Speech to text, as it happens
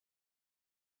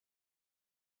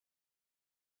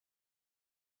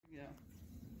Yeah.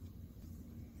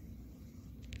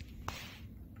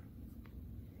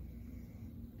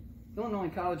 Illinois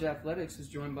College Athletics is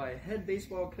joined by head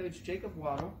baseball coach Jacob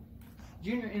Waddle,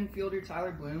 junior infielder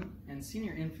Tyler Blum, and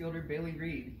senior infielder Bailey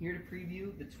Reed, here to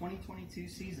preview the 2022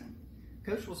 season.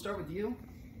 Coach, we'll start with you.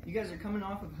 You guys are coming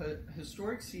off of a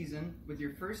historic season with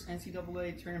your first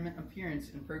NCAA tournament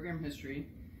appearance in program history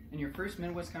and your first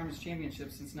Midwest Conference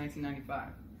championship since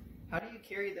 1995. How do you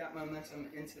carry that momentum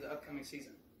into the upcoming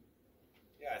season?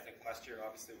 Yeah, I think last year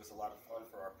obviously was a lot of fun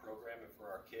for our program and for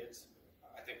our kids.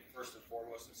 I think first and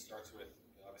foremost it starts with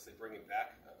obviously bringing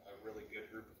back a really good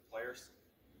group of players.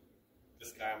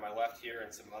 This guy on my left here and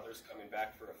some others coming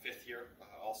back for a fifth year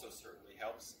also certainly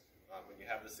helps. When you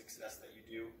have the success that you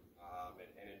do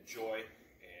and enjoy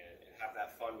and have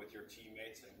that fun with your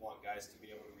teammates and want guys to be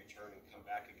able to return and come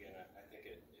back again, I think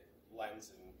it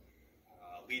lends and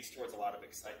leads towards a lot of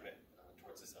excitement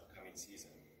towards this upcoming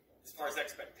season. As far as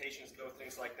expectations go,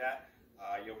 things like that,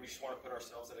 we just want to put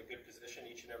ourselves in a good position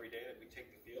each and every day that we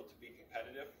take the field to be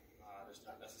competitive. There's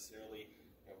not necessarily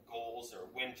goals or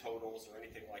win totals or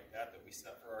anything like that we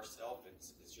set for ourselves.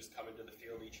 It's just coming to the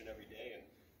field each and every day and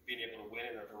being able to win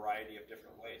in a variety of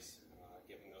different ways,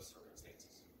 given those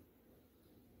circumstances.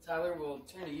 Tyler, we'll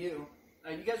turn to you.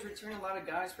 You guys returned a lot of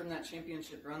guys from that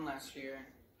championship run last year.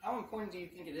 How important do you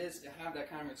think it is to have that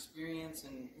kind of experience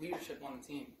and leadership on the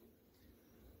team?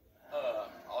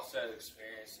 I'll say the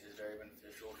experience is very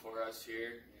beneficial for us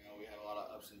here. We had a lot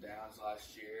of ups and downs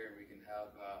last year, and we can have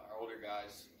our older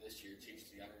guys this year teach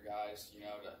the younger guys,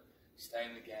 to stay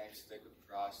in the game, stick with the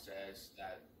process,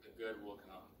 that the good will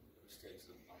come if we stick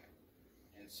to the plan.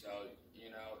 And so,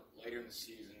 later in the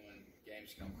season when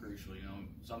games become crucial,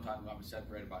 sometimes we might be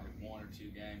separated by 1 or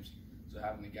 2 games. So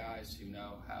having the guys who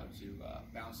know how to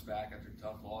bounce back after a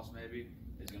tough loss maybe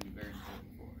is going to be very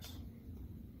important for us.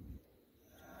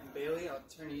 And Bailey, I'll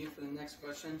turn to you for the next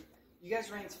question. You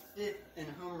guys ranked 5th in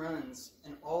home runs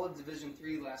in all of Division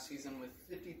III last season with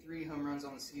 53 home runs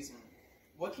on the season.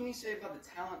 What can you say about the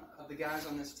talent of the guys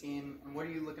on this team, and what are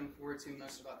you looking forward to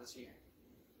most about this year?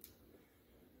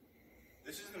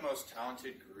 This is the most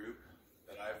talented group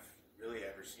that I've really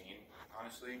ever seen,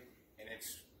 honestly, and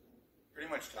it's pretty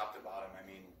much top to bottom. I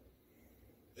mean,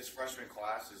 this freshman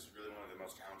class is really one of the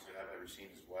most talented I've ever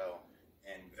seen as well,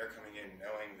 and they're coming in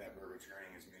knowing that we're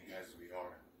returning as many guys as we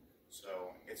are.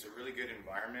 So it's a really good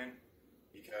environment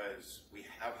because we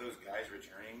have those guys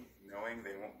returning knowing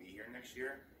they won't be here next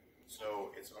year.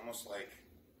 So it's almost like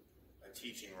a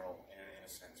teaching role in a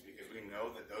sense, because we know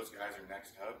that those guys are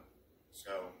next up.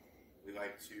 So we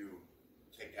like to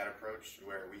take that approach to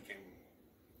where we can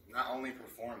not only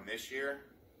perform this year,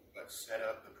 but set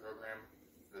up the program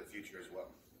for the future as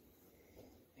well.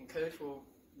 And Coach, we'll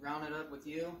round it up with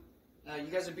you.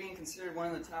 You guys are being considered one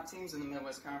of the top teams in the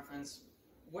Midwest Conference.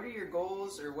 What are your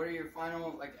goals, or what are your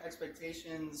final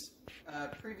expectations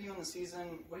previewing the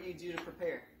season? What do you do to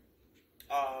prepare?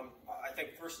 I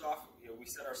think first off, we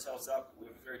set ourselves up. We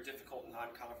have a very difficult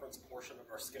non-conference portion of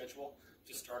our schedule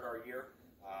to start our year.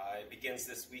 It begins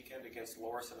this weekend against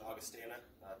Loras and Augustana,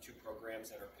 2 programs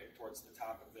that are picked towards the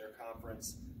top of their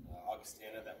conference.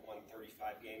 Augustana that won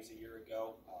 35 games a year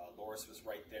ago. Loras was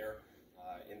right there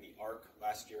in the arc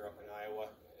last year up in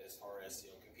Iowa as far as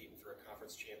competing for a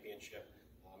conference championship.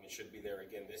 And should be there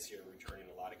again this year, returning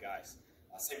a lot of guys.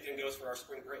 Same thing goes for our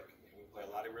spring break. We play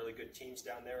a lot of really good teams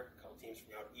down there, a couple teams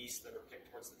from out east that are picked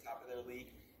towards the top of their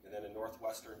league, and then a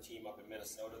Northwestern team up in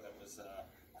Minnesota that was,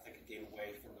 I think, a game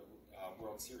away from the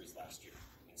World Series last year.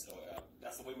 And so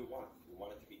that's the way we want it. We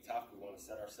want it to be tough. We want to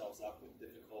set ourselves up with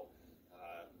difficult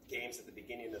games at the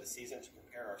beginning of the season to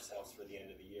prepare ourselves for the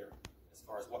end of the year. As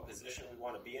far as what position we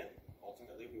want to be in,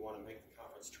 ultimately we want to make the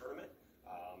conference tournament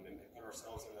and put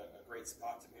ourselves in a great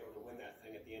spot to be able to win that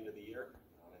thing at the end of the year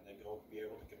and then go be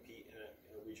able to compete in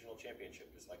a regional championship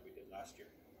just like we did last year.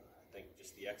 I think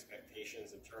just the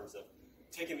expectations in terms of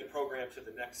taking the program to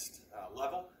the next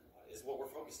level is what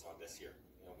we're focused on this year.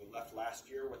 We left last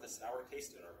year with a sour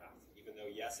taste in our mouth, even though,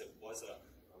 yes, it was a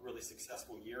really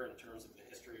successful year in terms of the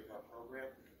history of our program.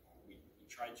 We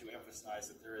tried to emphasize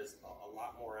that there is a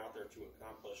lot more out there to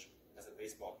accomplish as a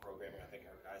baseball program, and I think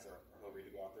our guys are hungry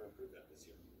to go out there and prove that this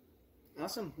year.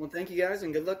 Awesome. Well, thank you guys,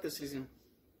 and good luck this season.